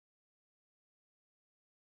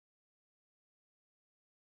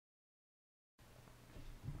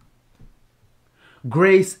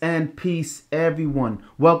Grace and peace, everyone.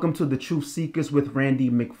 Welcome to the Truth Seekers with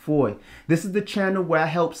Randy McFoy. This is the channel where I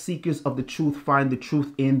help seekers of the truth find the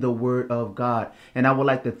truth in the Word of God. And I would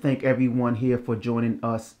like to thank everyone here for joining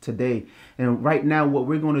us today. And right now, what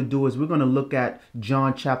we're going to do is we're going to look at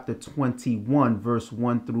John chapter 21, verse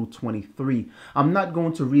 1 through 23. I'm not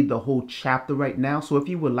going to read the whole chapter right now. So if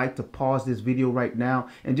you would like to pause this video right now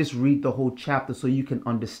and just read the whole chapter so you can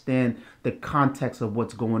understand the context of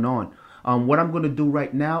what's going on. What I'm going to do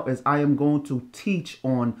right now is I am going to teach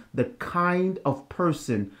on the kind of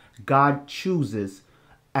person God chooses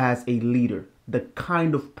as a leader, the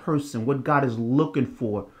kind of person, what God is looking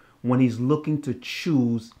for when he's looking to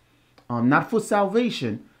choose, not for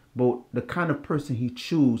salvation, but the kind of person he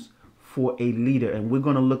chooses for a leader. And we're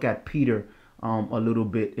going to look at Peter a little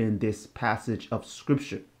bit in this passage of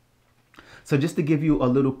scripture. So just to give you a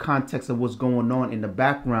little context of what's going on in the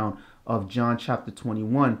background of John chapter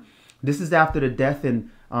 21, this is after the death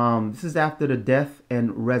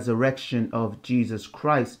and resurrection of Jesus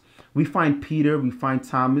Christ. We find Peter, we find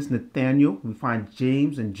Thomas, Nathaniel, we find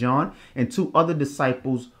James and John and two other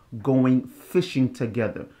disciples going fishing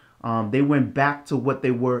together. They went back to what they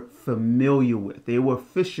were familiar with. They were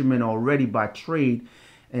fishermen already by trade,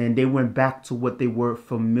 and they went back to what they were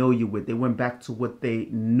familiar with. They went back to what they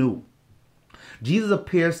knew. Jesus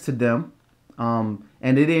appears to them.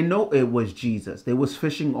 And they didn't know it was Jesus. They was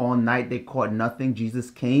fishing all night. They caught nothing. Jesus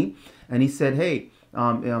came and he said, hey,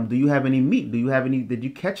 do you have any meat? Did you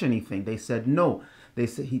catch anything? They said, no. They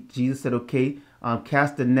said, Jesus said, okay,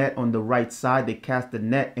 cast the net on the right side. They cast the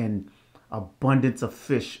net and abundance of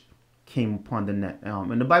fish came upon the net.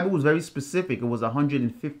 And the Bible was very specific. It was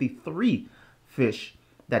 153 fish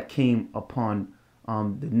that came upon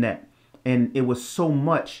the net. And it was so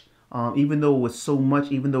much. Even though it was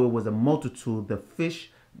a multitude,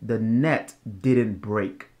 the net didn't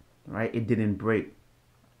break, right? It didn't break.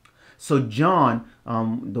 So John,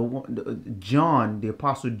 the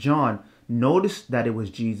apostle John, noticed that it was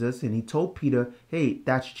Jesus, and he told Peter, hey,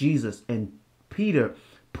 that's Jesus. And Peter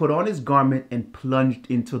put on his garment and plunged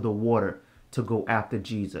into the water to go after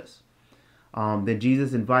Jesus. Then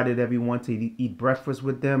Jesus invited everyone to eat breakfast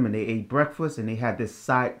with them, and they ate breakfast, and they had this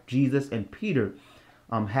side, Jesus and Peter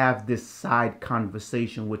have this side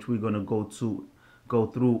conversation, which we're going to go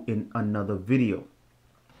through in another video.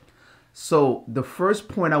 So the first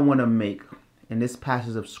point I want to make in this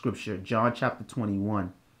passage of scripture, John chapter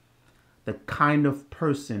 21, the kind of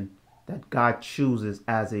person that God chooses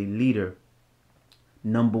as a leader.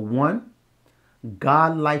 Number one,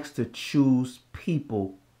 God likes to choose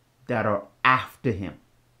people that are after him.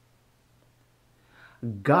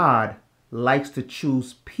 God likes to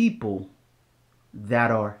choose people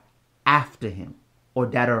that are after him, or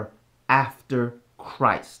that are after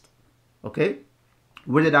Christ. Okay?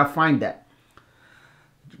 Where did I find that?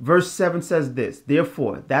 Verse 7 says this,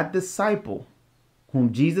 therefore, that disciple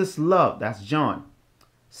whom Jesus loved, that's John,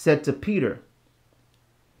 said to Peter,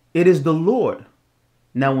 it is the Lord.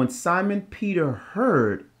 Now, when Simon Peter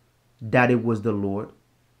heard that it was the Lord,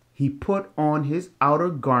 he put on his outer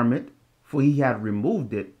garment, for he had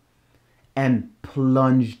removed it, and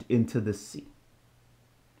plunged into the sea.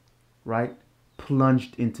 Right?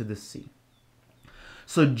 Plunged into the sea.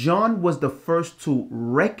 So John was the first to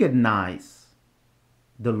recognize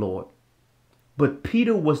the Lord, but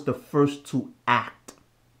Peter was the first to act.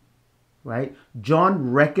 Right?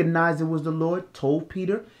 John recognized it was the Lord, told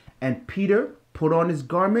Peter, and Peter put on his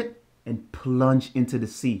garment and plunged into the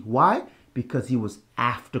sea. Why? Because he was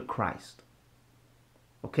after Christ.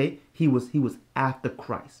 Okay? He was after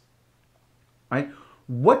Christ. Right?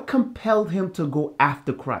 What compelled him to go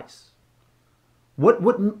after Christ? What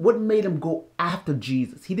made him go after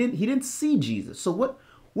Jesus? He didn't see Jesus. So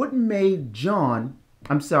what made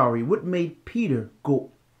what made Peter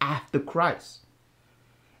go after Christ?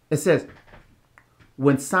 It says,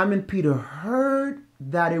 when Simon Peter heard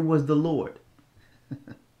that it was the Lord,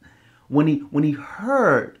 when he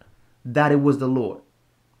heard that it was the Lord,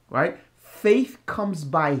 right? Faith comes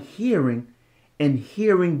by hearing, and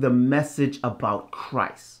hearing the message about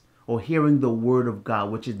Christ, or hearing the word of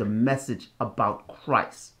God, which is the message about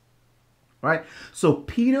Christ. Right? So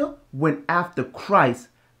Peter went after Christ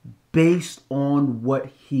based on what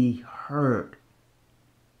he heard.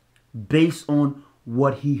 Based on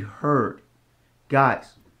what he heard.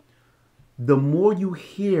 Guys, the more you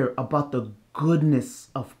hear about the goodness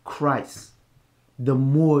of Christ, the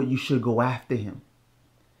more you should go after him.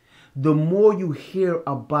 The more you hear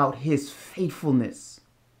about his faithfulness,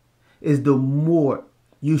 is the more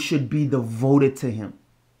you should be devoted to him.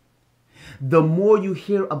 The more you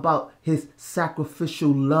hear about his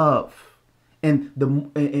sacrificial love,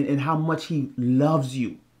 and how much he loves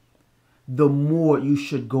you, the more you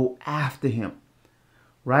should go after him,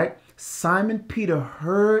 right? Simon Peter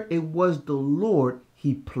heard it was the Lord.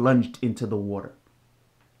 He plunged into the water.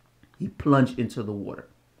 He plunged into the water,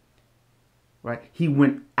 right? He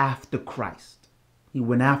went after Christ. He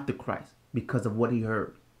went after Christ because of what he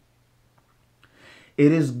heard.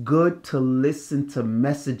 It is good to listen to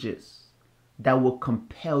messages that will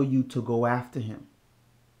compel you to go after him.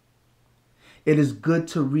 It is good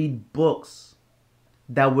to read books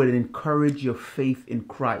that would encourage your faith in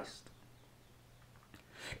Christ.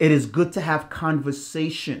 It is good to have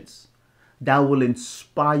conversations that will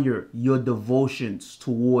inspire your devotions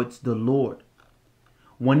towards the Lord.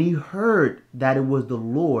 When he heard that it was the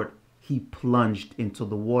Lord, he plunged into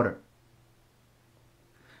the water.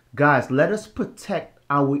 Guys, let us protect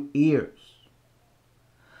our ears.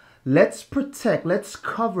 Let's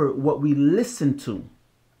cover what we listen to.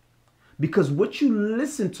 Because what you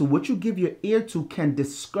listen to, what you give your ear to, can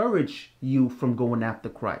discourage you from going after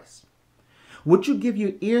Christ. What you give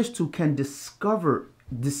your ears to can discourage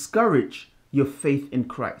your faith in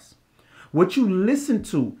Christ. What you listen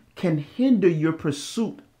to can hinder your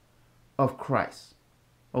pursuit of Christ.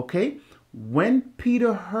 Okay? When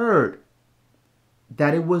Peter heard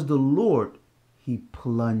that it was the Lord, he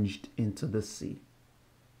plunged into the sea.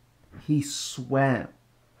 He swam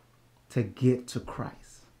to get to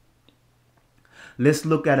Christ. Let's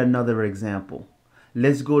look at another example.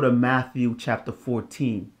 Let's go to Matthew chapter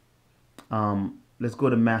 14. Let's go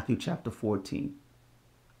to Matthew chapter 14.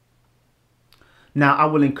 Now, I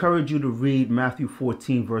will encourage you to read Matthew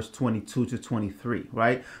 14, verse 22 to 23,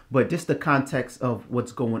 right? But just the context of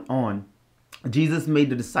what's going on. Jesus made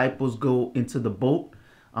the disciples go into the boat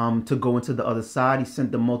to go into the other side. He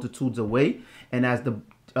sent the multitudes away. And as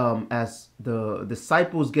the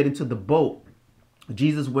disciples get into the boat,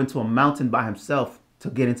 Jesus went to a mountain by himself to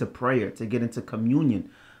get into prayer, to get into communion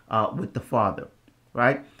with the Father,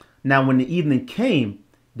 right? Now, when the evening came,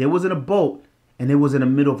 there was in a boat and it was in the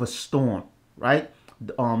middle of a storm, right?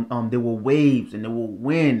 There were waves and there were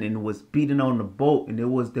wind and it was beating on the boat and there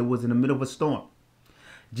was in the middle of a storm.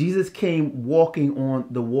 Jesus came walking on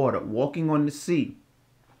the water, walking on the sea,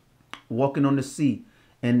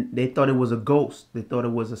 and they thought it was a ghost. They thought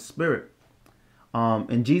it was a spirit.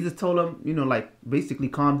 And Jesus told them, basically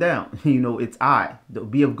calm down. It's I.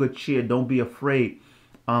 Be of good cheer. Don't be afraid.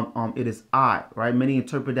 It is I, right? Many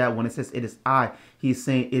interpret that when it says it is I, he's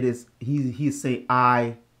saying it is, he's saying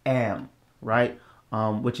I am, right?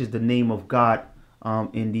 Which is the name of God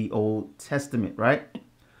in the Old Testament, right?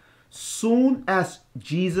 Soon as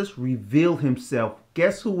Jesus revealed himself,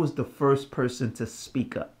 guess who was the first person to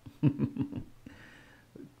speak up?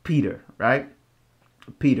 Peter, right?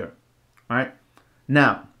 Peter, right?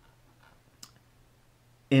 Now,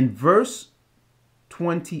 in verse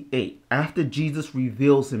 28, after Jesus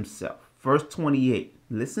reveals himself, verse 28,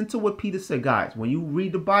 listen to what Peter said, guys. When you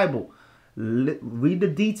read the Bible, read the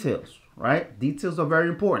details, right? Details are very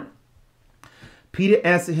important. Peter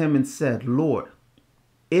answered him and said, Lord,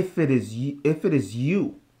 if it is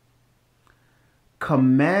you,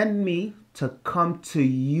 command me to come to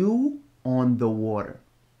you on the water.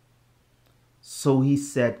 So he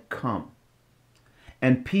said, come.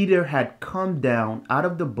 And Peter had come down out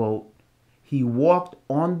of the boat. He walked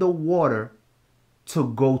on the water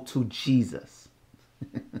to go to Jesus.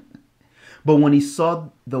 But when he saw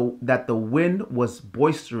that the wind was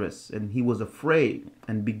boisterous and he was afraid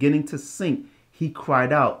and beginning to sink, he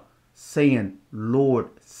cried out, saying, Lord,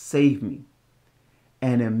 save me.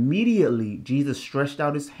 And immediately Jesus stretched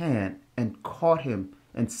out his hand and caught him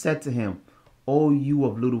and said to him, O you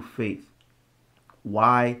of little faith,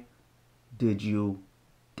 why did you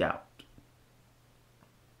doubt?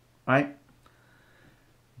 Right?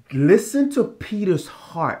 Listen to Peter's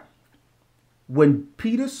heart. When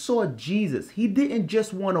Peter saw Jesus, he didn't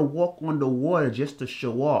just want to walk on the water just to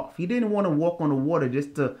show off. He didn't want to walk on the water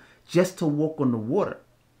just to walk on the water.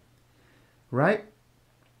 Right?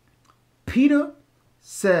 Peter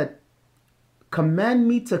said, command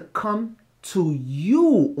me to come to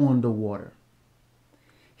you on the water.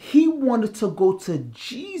 He wanted to go to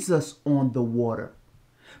Jesus on the water.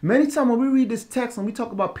 Many times when we read this text and we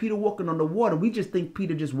talk about Peter walking on the water, we just think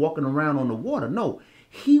Peter just walking around on the water. No,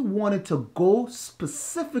 he wanted to go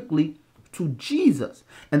specifically to Jesus.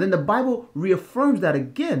 And then the Bible reaffirms that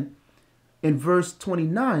again in verse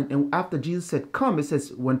 29. And after Jesus said, come, it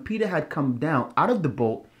says, when Peter had come down out of the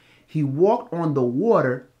boat, he walked on the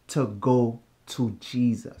water to go to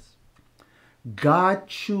Jesus. God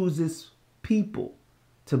chooses people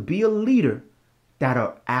to be a leader that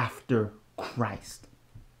are after Christ,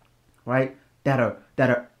 right? That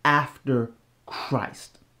are after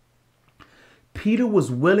Christ. Peter was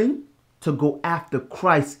willing to go after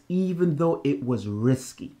Christ even though it was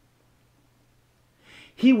risky.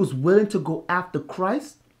 He was willing to go after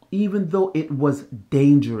Christ even though it was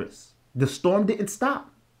dangerous. The storm didn't stop.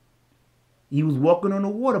 He was walking on the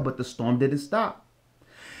water, but the storm didn't stop.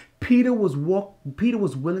 Peter was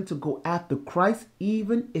willing to go after Christ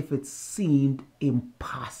even if it seemed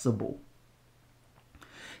impossible.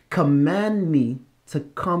 Command me to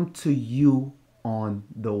come to you on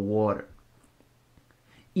the water.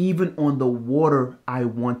 Even on the water, I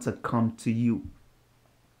want to come to you.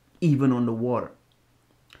 Even on the water.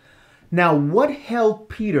 Now, what held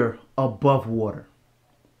Peter above water?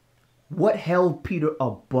 What held Peter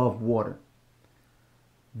above water?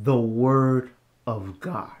 The word of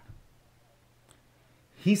God.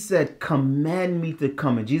 He said, command me to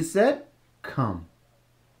come. And Jesus said, come.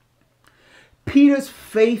 Peter's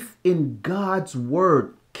faith in God's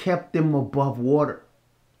word kept him above water.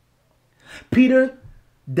 Peter,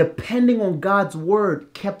 depending on God's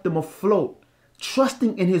word, kept him afloat.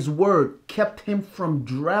 Trusting in his word kept him from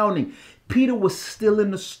drowning. Peter was still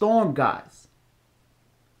in the storm, guys,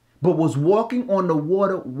 but was walking on the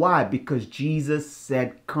water. Why? Because Jesus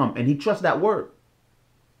said, come. And he trusts that word.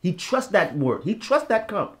 He trusts that word. He trusts that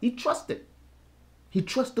come. He trusts it. He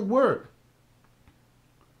trusts the word.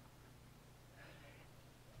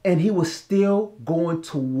 And he was still going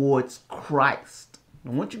towards Christ. I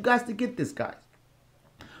want you guys to get this, guys.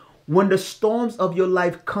 When the storms of your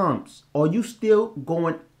life comes, are you still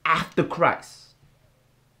going after Christ?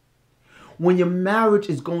 When your marriage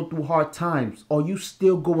is going through hard times, are you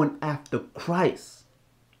still going after Christ?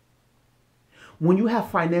 When you have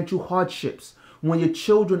financial hardships, when your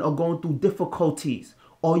children are going through difficulties,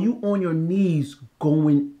 are you on your knees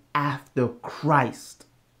going after Christ?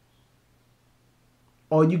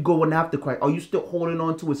 Are you going after Christ? Are you still holding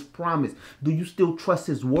on to his promise? Do you still trust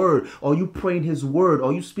his word? Are you praying his word?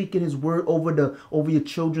 Are you speaking his word over your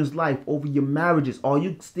children's life, over your marriages? Are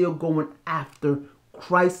you still going after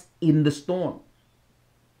Christ in the storm?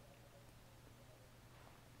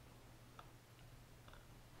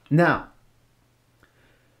 Now,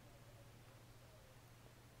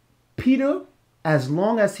 Peter, as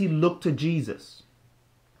long as he looked to Jesus,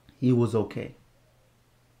 he was okay.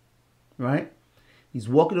 Right? He's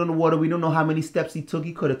walking on the water. We don't know how many steps he took.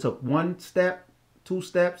 He could have took 1 step, 2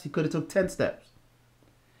 steps. He could have took 10 steps.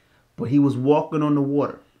 But he was walking on the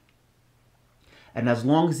water. And as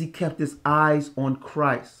long as he kept his eyes on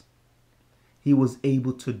Christ, he was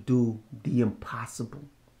able to do the impossible.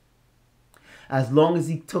 As long as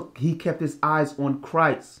he kept his eyes on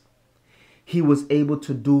Christ, he was able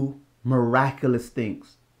to do miraculous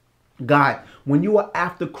things. God, when you are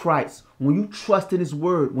after Christ, when you trust in his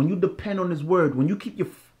word, when you depend on his word, when you keep your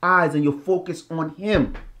eyes and your focus on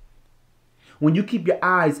him, when you keep your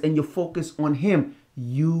eyes and your focus on him,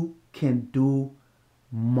 you can do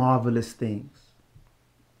marvelous things.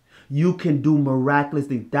 You can do miraculous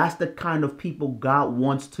things. That's the kind of people God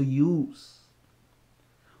wants to use.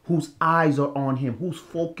 Whose eyes are on him, whose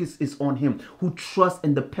focus is on him, who trust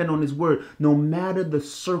and depend on his word, no matter the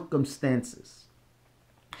circumstances.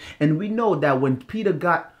 And we know that when Peter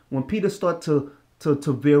started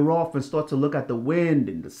to veer off and start to look at the wind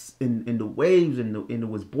and the waves and it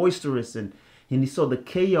was boisterous and he saw the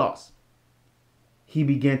chaos, he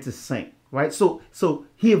began to sink. Right? So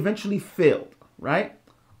he eventually failed. Right?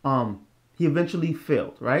 He eventually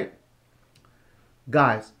failed. Right?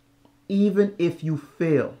 Guys, even if you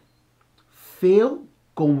fail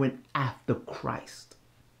going after Christ.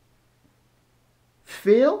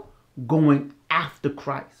 Fail going after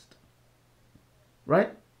Christ.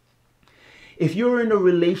 Right? If you're in a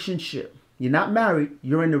relationship, you're not married,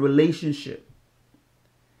 you're in a relationship,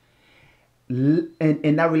 and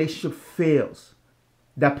that relationship fails,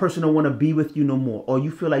 that person don't want to be with you no more, or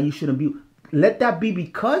you feel like you shouldn't be, let that be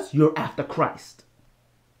because you're after Christ.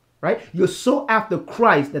 Right? You're so after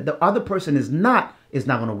Christ that the other person is not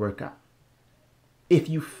going to work out. If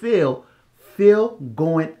you fail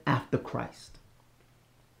going after Christ.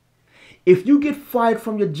 If you get fired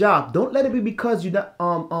from your job, don't let it be because you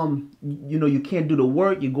can't do the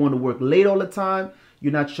work. You're going to work late all the time.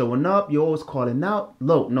 You're not showing up. You're always calling out.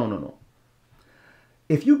 No.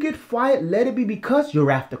 If you get fired, let it be because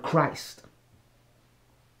you're after Christ.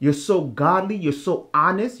 You're so godly. You're so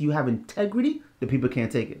honest. You have integrity that people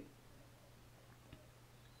can't take it.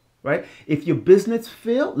 Right? If your business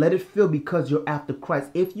fail, let it fail because you're after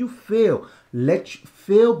Christ. If you fail, let you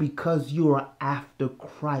fail because you are after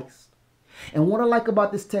Christ. And what I like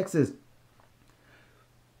about this text is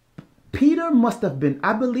Peter must have been,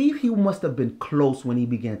 I believe he must have been close when he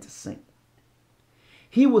began to sink.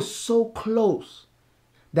 He was so close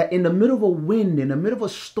that in the middle of a wind, in the middle of a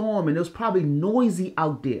storm, and it was probably noisy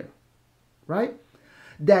out there, right?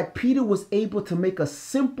 That Peter was able to make a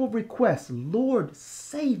simple request, Lord,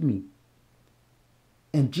 save me.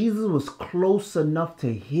 And Jesus was close enough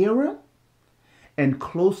to hear him and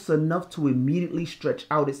close enough to immediately stretch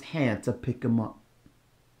out his hand to pick him up.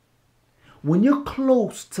 When you're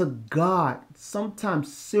close to God,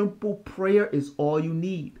 sometimes simple prayer is all you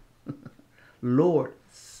need. Lord,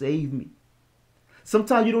 save me.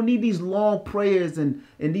 Sometimes you don't need these long prayers and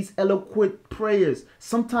these eloquent prayers.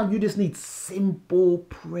 Sometimes you just need simple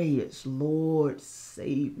prayers. Lord,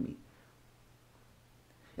 save me.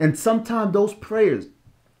 And sometimes those prayers,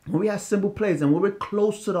 when we have simple prayers and when we're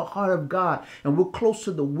close to the heart of God and we're close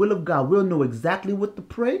to the will of God, we'll know exactly what to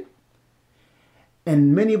pray.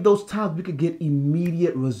 And many of those times we could get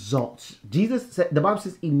immediate results. Jesus said, the Bible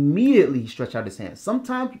says immediately he stretched out his hand.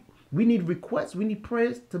 Sometimes we need requests, we need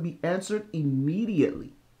prayers to be answered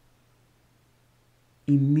immediately.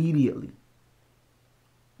 Immediately.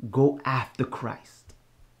 Go after Christ.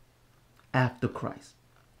 After Christ.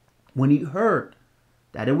 When he heard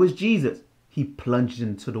that it was Jesus, he plunged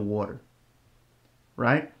into the water.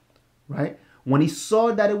 Right? Right? When he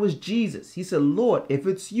saw that it was Jesus, he said, Lord, if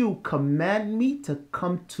it's you, command me to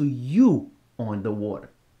come to you on the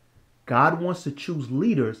water. God wants to choose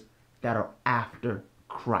leaders that are after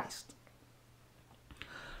Christ.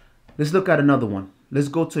 Let's look at another one. Let's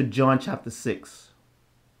go to John chapter 6.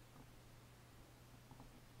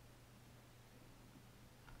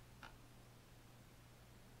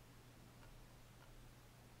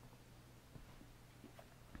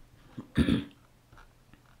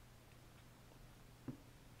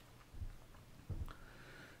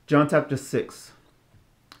 John chapter 6.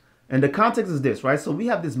 And the context is this, right? So we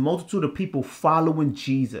have this multitude of people following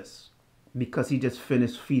Jesus because he just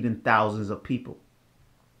finished feeding thousands of people.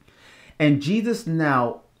 And Jesus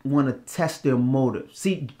now want to test their motives.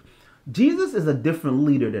 See, Jesus is a different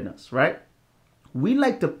leader than us, right? We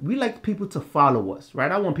like people to follow us,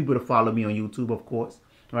 right? I want people to follow me on YouTube, of course,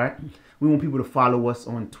 right? We want people to follow us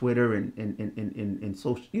on Twitter and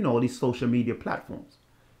social, all these social media platforms.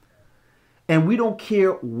 And we don't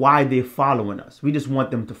care why they're following us. We just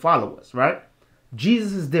want them to follow us, right?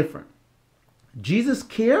 Jesus is different. Jesus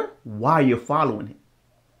cares why you're following him.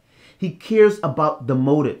 He cares about the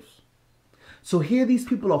motives. So here these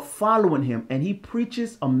people are following him and he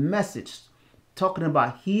preaches a message talking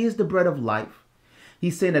about he is the bread of life.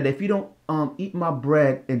 He's saying that if you don't eat my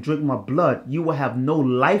bread and drink my blood, you will have no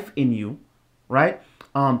life in you, right?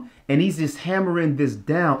 And he's just hammering this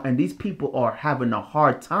down, and these people are having a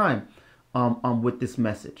hard time with this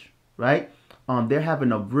message, right? They're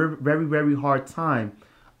having a very, very hard time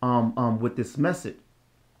with this message.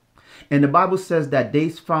 And the Bible says that they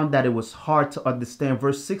found that it was hard to understand.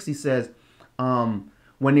 Verse 60 says,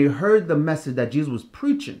 when they heard the message that Jesus was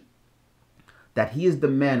preaching, that he is the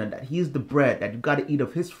manna, that he is the bread, that you got to eat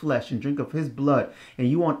of his flesh and drink of his blood, and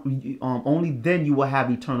you want only then you will have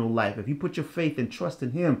eternal life. If you put your faith and trust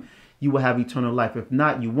in him, you will have eternal life. If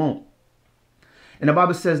not, you won't. And the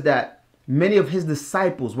Bible says that many of his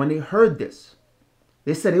disciples, when they heard this,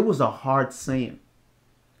 they said it was a hard saying.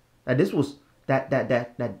 That this was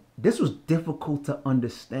this was difficult to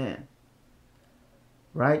understand,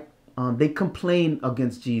 right? They complained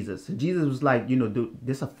against Jesus. And Jesus was like, do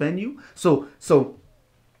this offend you? So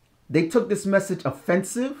they took this message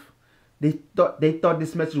offensive. They thought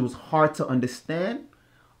this message was hard to understand.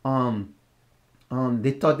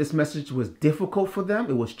 They thought this message was difficult for them.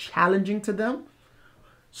 It was challenging to them.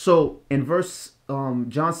 So in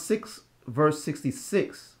John 6, verse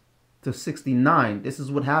 66 to 69, this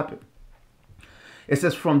is what happened. It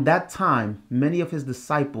says, from that time, many of his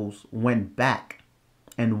disciples went back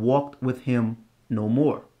and walked with him no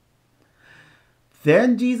more.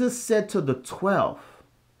 Then Jesus said to the 12,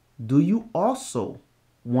 do you also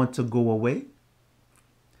want to go away?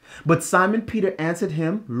 But Simon Peter answered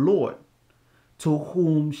him, Lord, to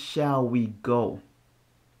whom shall we go?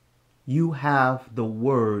 You have the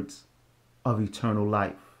words of eternal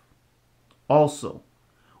life. Also,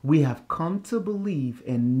 we have come to believe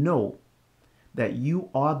and know that you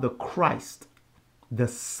are the Christ, the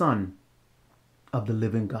Son of the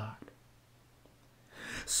living God.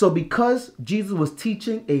 So because Jesus was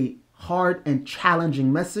teaching a hard and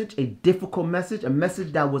challenging message, a difficult message, a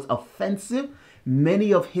message that was offensive,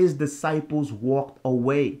 many of his disciples walked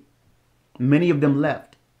away. Many of them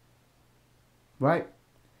left. Right?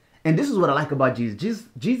 And this is what I like about Jesus.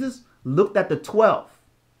 Jesus looked at the 12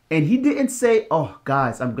 and he didn't say, oh,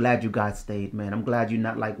 guys, I'm glad you guys stayed, man. I'm glad you're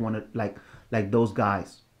not like those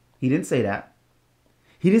guys. He didn't say that.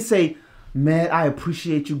 He didn't say, Man, I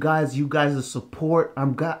appreciate you guys. You guys' support.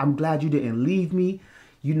 I'm glad you didn't leave me.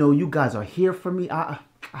 You know, you guys are here for me. I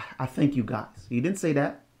thank you guys. He didn't say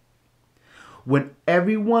that. When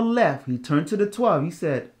everyone left, he turned to the 12. He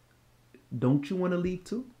said, don't you want to leave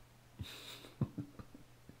too?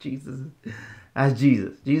 Jesus. That's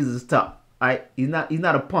Jesus. Jesus is tough. Right? He's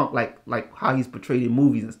not a punk like how he's portrayed in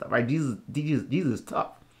movies and stuff. Right? Jesus is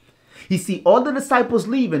tough. He see all the disciples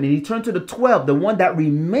leaving, and he turned to the 12, the one that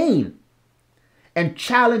remained, and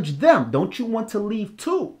challenged them. Don't you want to leave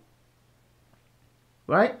too?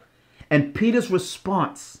 Right? And Peter's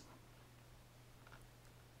response,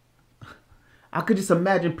 I could just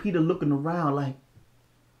imagine Peter looking around like,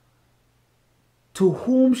 to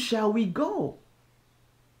whom shall we go?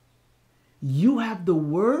 You have the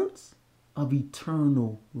words of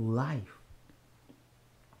eternal life.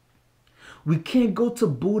 We can't go to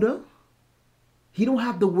Buddha. He don't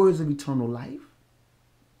have the words of eternal life.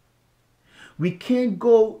 We can't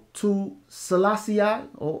go to Selassie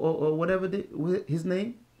or whatever his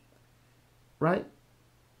name, right?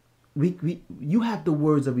 You have the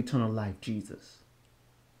words of eternal life, Jesus.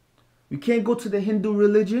 We can't go to the Hindu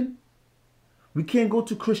religion. We can't go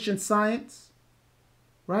to Christian Science,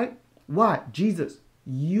 right? Why? Jesus,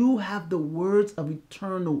 you have the words of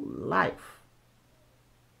eternal life.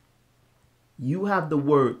 You have the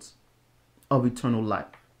words of eternal life.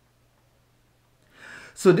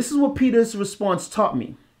 So this is what Peter's response taught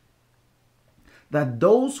me. That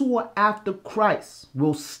those who are after Christ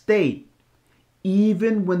will stay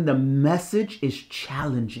even when the message is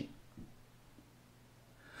challenging.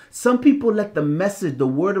 Some people let the message, the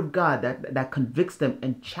word of God that convicts them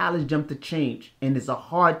and challenge them to change. And it's a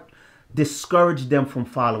hard discourage them from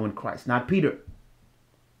following Christ. Not Peter.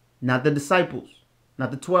 Not the disciples.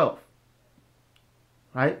 Not the 12.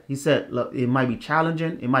 Right? He said, look, it might be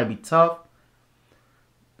challenging. It might be tough.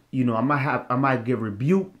 You know, I might get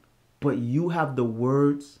rebuked. But you have the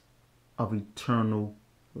words of eternal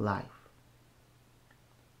life.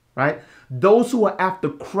 Right? Those who are after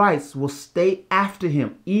Christ will stay after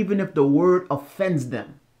him, even if the word offends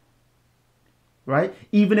them. Right?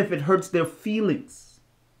 Even if it hurts their feelings.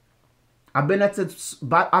 I've been at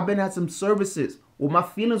some services where my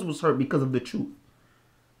feelings was hurt because of the truth.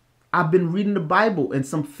 I've been reading the Bible and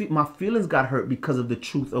my feelings got hurt because of the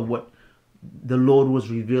truth of what the Lord was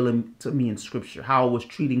revealing to me in Scripture. How I was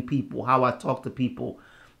treating people, how I talked to people,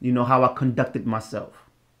 you know, how I conducted myself.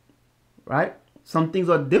 Right? Some things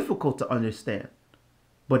are difficult to understand.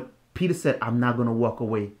 But Peter said, I'm not going to walk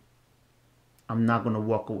away. I'm not going to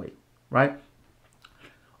walk away. Right?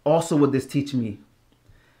 Also, what this teaches me,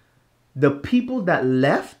 the people that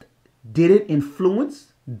left didn't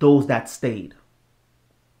influence those that stayed.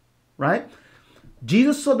 Right?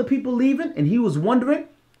 Jesus saw the people leaving and he was wondering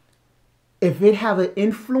if it have an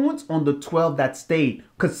influence on the 12 that stayed.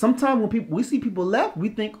 Because sometimes when we see people left, we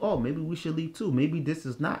think, oh, maybe we should leave too. Maybe this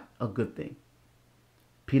is not a good thing.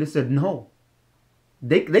 Peter said, no,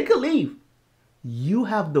 they could leave. You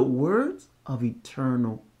have the words of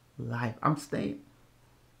eternal life. I'm staying.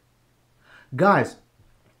 Guys,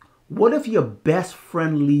 what if your best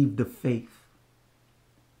friend leave the faith?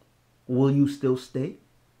 Will you still stay?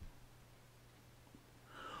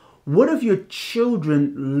 What if your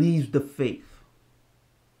children leave the faith?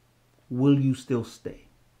 Will you still stay?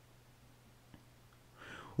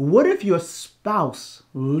 What if your spouse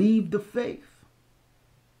leave the faith?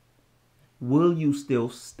 Will you still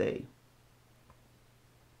stay?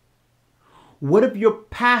 What if your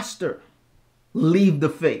pastor leave the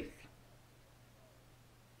faith?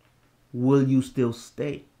 Will you still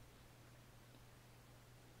stay?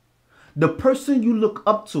 The person you look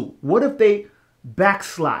up to, what if they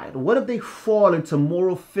backslide? What if they fall into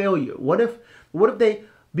moral failure? What if they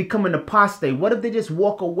become an apostate? What if they just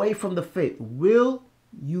walk away from the faith? Will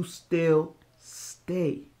you still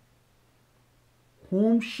stay?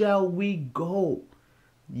 Whom shall we go?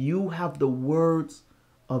 You have the words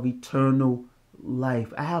of eternal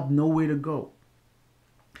life. I have nowhere to go.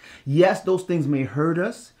 Yes, those things may hurt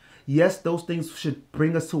us. Yes, those things should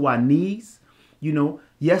bring us to our knees. You know,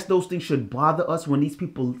 yes, those things should bother us when these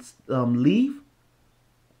people leave.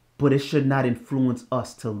 But it should not influence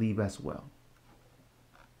us to leave as well.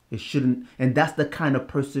 It shouldn't. And that's the kind of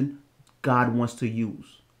person God wants to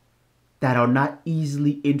use. That are not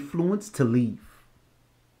easily influenced to leave.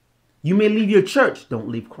 You may leave your church. Don't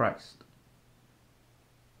leave Christ.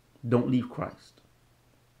 Don't leave Christ.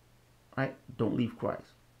 Right? Don't leave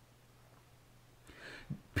Christ.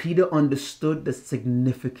 Peter understood the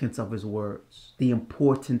significance of his words. The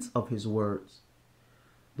importance of his words.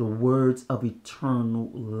 The words of eternal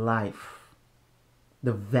life.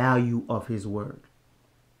 The value of his word.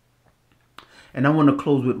 And I want to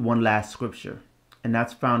close with one last scripture, and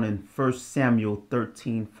that's found in 1 Samuel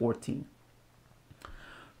 13:14.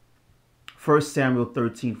 1 Samuel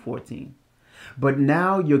 13:14. But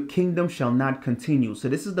now your kingdom shall not continue. So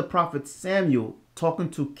this is the prophet Samuel talking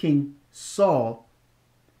to King Saul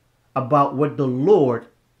about what the Lord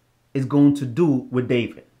is going to do with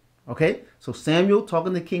David. Okay, so Samuel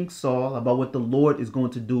talking to King Saul about what the Lord is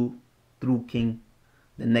going to do through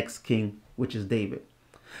the next king, which is David.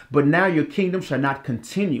 But now your kingdom shall not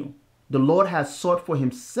continue. The Lord has sought for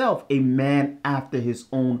himself a man after his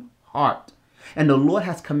own heart, and the Lord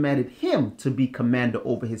has commanded him to be commander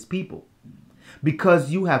over his people,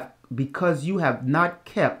 because you have not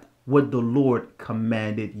kept what the Lord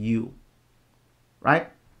commanded you. Right?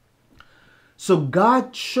 So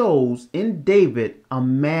God chose in David a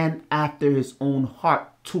man after his own heart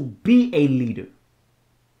to be a leader.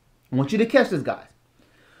 I want you to catch this, guys.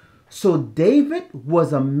 So David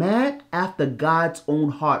was a man after God's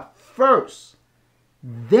own heart first.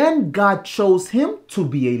 Then God chose him to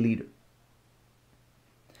be a leader.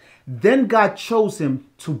 Then God chose him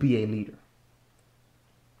to be a leader.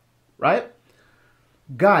 Right?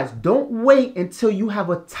 Guys, don't wait until you have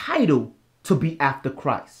a title to be after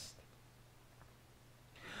Christ.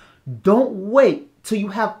 Don't wait till you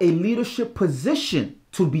have a leadership position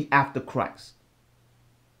to be after Christ.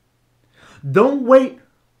 Don't wait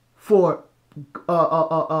for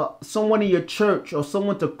someone in your church or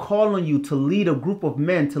someone to call on you to lead a group of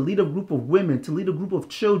men, to lead a group of women, to lead a group of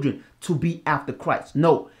children to be after Christ.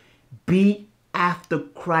 No, be after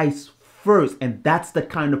Christ first. And that's the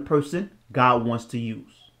kind of person God wants to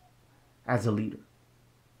use as a leader.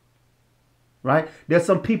 Right? There's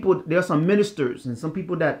some people, there are some ministers and some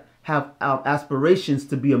people that have aspirations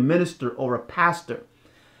to be a minister or a pastor.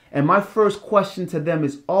 And my first question to them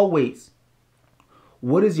is always,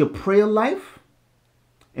 what is your prayer life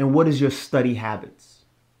and what is your study habits?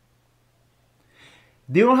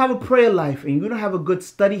 If you don't have a prayer life and you don't have a good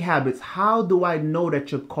study habits, how do I know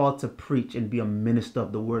that you're called to preach and be a minister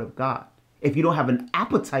of the word of God if you don't have an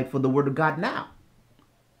appetite for the word of God now?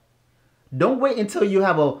 Don't wait until you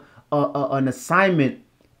have an assignment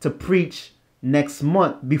to preach next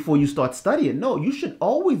month before you start studying. No, you should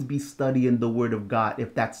always be studying the word of God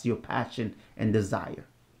if that's your passion and desire.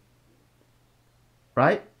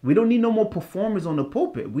 Right? We don't need no more performers on the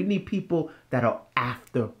pulpit. We need people that are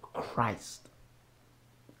after Christ.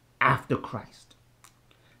 After Christ.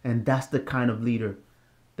 And that's the kind of leader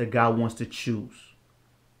that God wants to choose.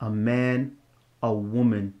 A man, a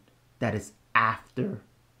woman that is after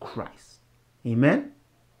Christ. Amen.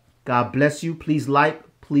 God bless you. Please like,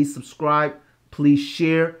 please subscribe, please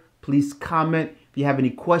share, please comment. If you have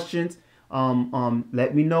any questions,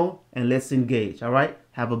 let me know and let's engage. All right.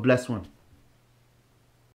 Have a blessed one.